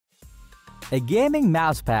A gaming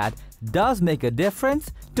mousepad does make a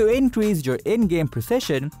difference to increase your in-game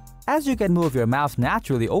precision, as you can move your mouse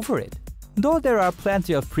naturally over it. Though there are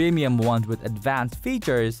plenty of premium ones with advanced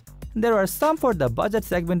features, there are some for the budget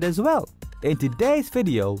segment as well. In today's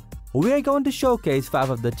video, we are going to showcase 5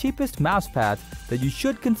 of the cheapest mousepads that you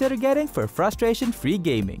should consider getting for frustration-free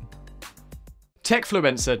gaming.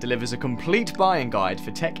 Techfluencer delivers a complete buying guide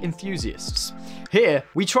for tech enthusiasts. Here,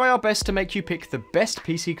 we try our best to make you pick the best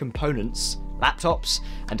PC components, laptops,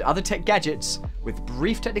 and other tech gadgets with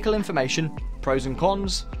brief technical information, pros and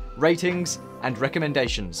cons, ratings, and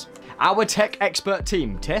recommendations. Our tech expert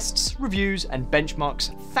team tests, reviews, and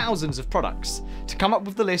benchmarks thousands of products to come up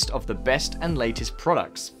with the list of the best and latest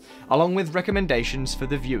products, along with recommendations for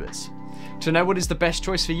the viewers. To know what is the best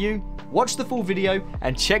choice for you, watch the full video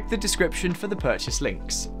and check the description for the purchase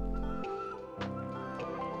links.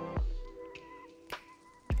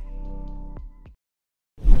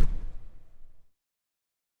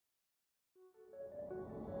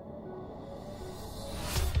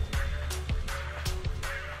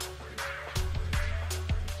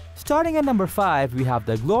 Starting at number 5, we have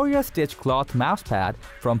the glorious Stitch Cloth mousepad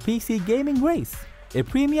from PC Gaming Race. A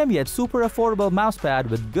premium yet super affordable mousepad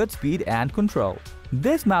with good speed and control.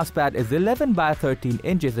 This mousepad is 11 by 13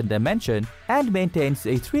 inches in dimension and maintains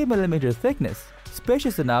a 3mm thickness,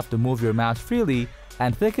 spacious enough to move your mouse freely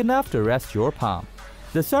and thick enough to rest your palm.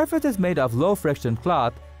 The surface is made of low friction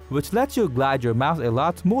cloth, which lets you glide your mouse a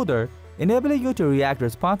lot smoother, enabling you to react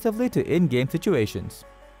responsively to in-game situations.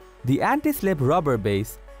 The anti-slip rubber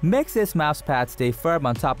base makes this mousepad stay firm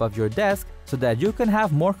on top of your desk so that you can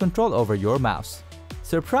have more control over your mouse.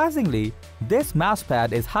 Surprisingly, this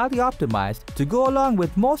mousepad is highly optimized to go along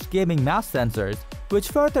with most gaming mouse sensors, which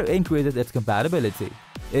further increases its compatibility.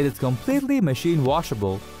 It is completely machine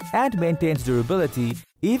washable and maintains durability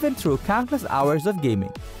even through countless hours of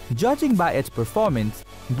gaming. Judging by its performance,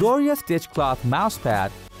 glorious Stitch Cloth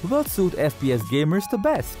mousepad will suit FPS gamers the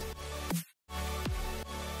best.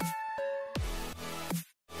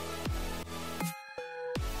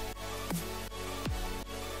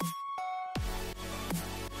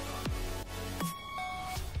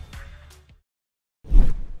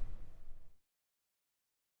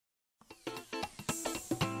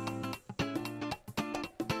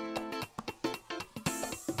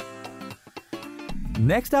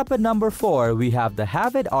 Next up at number 4, we have the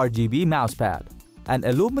Havit RGB mousepad, an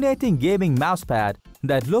illuminating gaming mousepad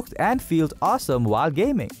that looks and feels awesome while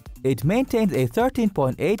gaming. It maintains a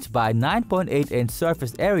 13.8 by 9.8 inch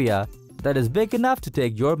surface area that is big enough to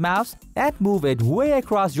take your mouse and move it way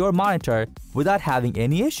across your monitor without having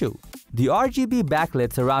any issue. The RGB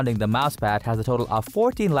backlit surrounding the mousepad has a total of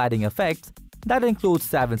 14 lighting effects that includes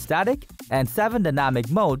 7 static and 7 dynamic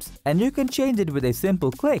modes, and you can change it with a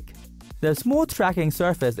simple click. The smooth tracking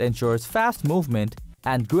surface ensures fast movement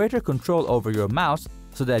and greater control over your mouse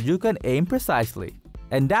so that you can aim precisely.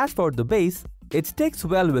 And as for the base, it sticks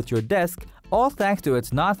well with your desk, all thanks to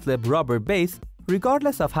its non-slip rubber base,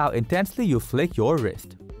 regardless of how intensely you flick your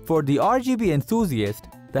wrist. For the RGB enthusiast,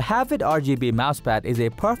 the Havit RGB mousepad is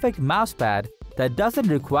a perfect mousepad that doesn't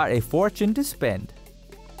require a fortune to spend.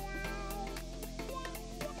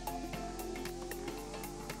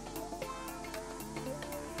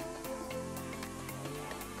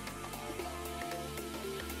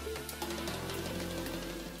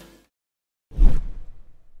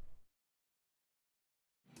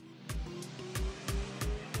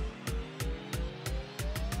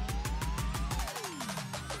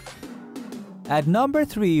 At number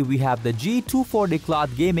 3, we have the G240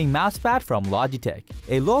 cloth gaming mousepad from Logitech,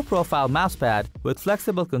 a low-profile mousepad with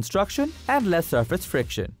flexible construction and less surface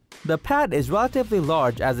friction. The pad is relatively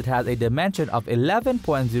large as it has a dimension of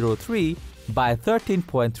 11.03 by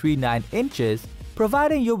 13.39 inches,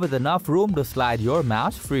 providing you with enough room to slide your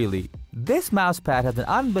mouse freely. This mousepad has an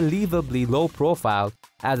unbelievably low profile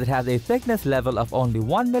as it has a thickness level of only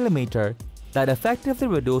 1mm that effectively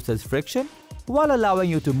reduces friction while allowing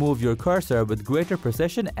you to move your cursor with greater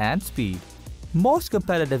precision and speed. Most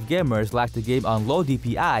competitive gamers like to game on low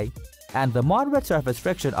DPI, and the moderate surface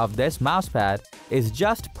friction of this mousepad is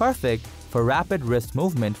just perfect for rapid wrist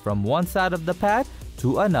movement from one side of the pad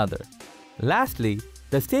to another. Lastly,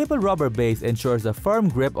 the stable rubber base ensures a firm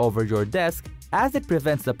grip over your desk as it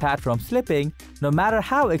prevents the pad from slipping no matter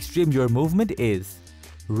how extreme your movement is.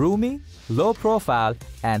 Roomy, low profile,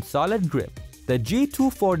 and solid grip. The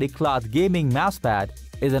G240 cloth gaming mousepad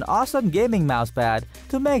is an awesome gaming mousepad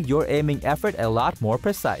to make your aiming effort a lot more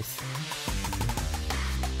precise.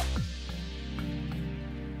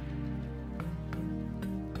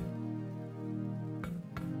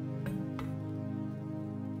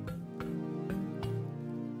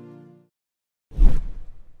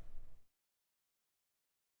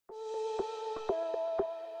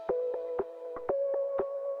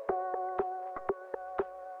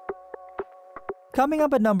 Coming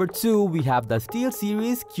up at number 2, we have the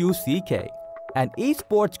SteelSeries QcK, an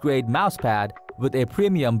esports grade mousepad with a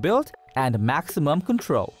premium build and maximum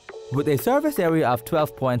control. With a surface area of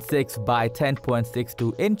 12.6 by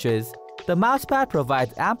 10.62 inches, the mousepad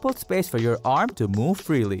provides ample space for your arm to move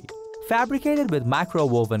freely. Fabricated with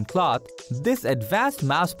micro-woven cloth, this advanced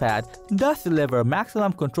mousepad does deliver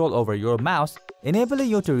maximum control over your mouse, enabling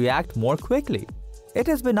you to react more quickly. It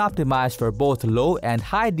has been optimized for both low and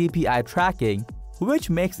high DPI tracking,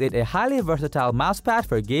 which makes it a highly versatile mousepad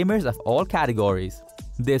for gamers of all categories.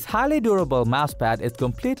 This highly durable mousepad is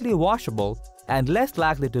completely washable and less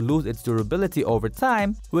likely to lose its durability over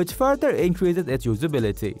time, which further increases its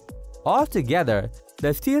usability. Altogether, the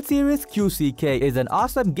SteelSeries QcK is an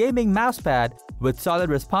awesome gaming mousepad with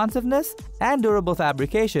solid responsiveness and durable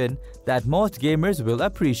fabrication that most gamers will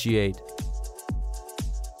appreciate.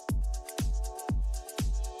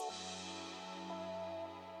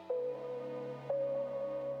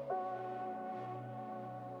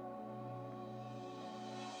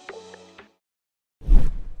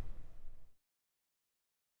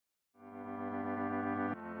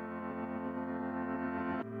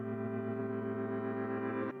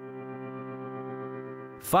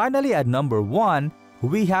 Finally, at number 1,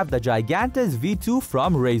 we have the Gigantus V2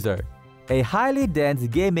 from Razer, a highly dense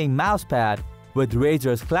gaming mousepad with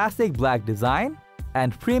Razer's classic black design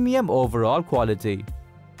and premium overall quality.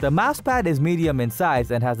 The mousepad is medium in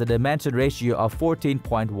size and has a dimension ratio of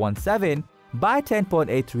 14.17 by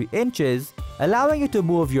 10.83 inches, allowing you to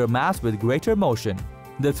move your mouse with greater motion.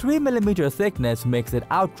 The 3mm thickness makes it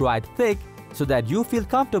outright thick so that you feel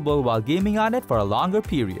comfortable while gaming on it for a longer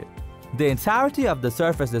period. The entirety of the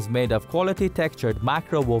surface is made of quality textured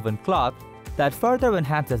micro-woven cloth that further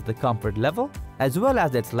enhances the comfort level as well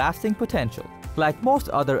as its lasting potential. Like most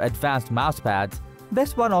other advanced mousepads,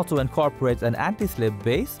 this one also incorporates an anti-slip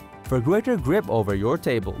base for greater grip over your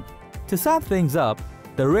table. To sum things up,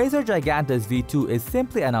 the Razer Gigantus V2 is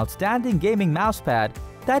simply an outstanding gaming mousepad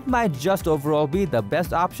that might just overall be the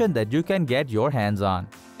best option that you can get your hands on.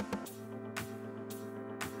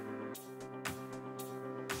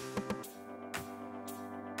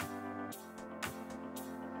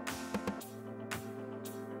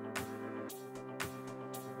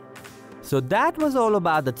 So that was all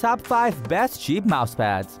about the top 5 best cheap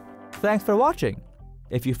mousepads. Thanks for watching.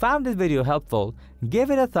 If you found this video helpful,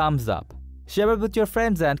 give it a thumbs up. Share it with your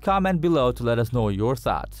friends and comment below to let us know your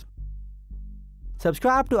thoughts.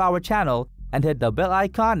 Subscribe to our channel and hit the bell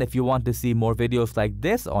icon if you want to see more videos like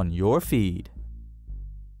this on your feed.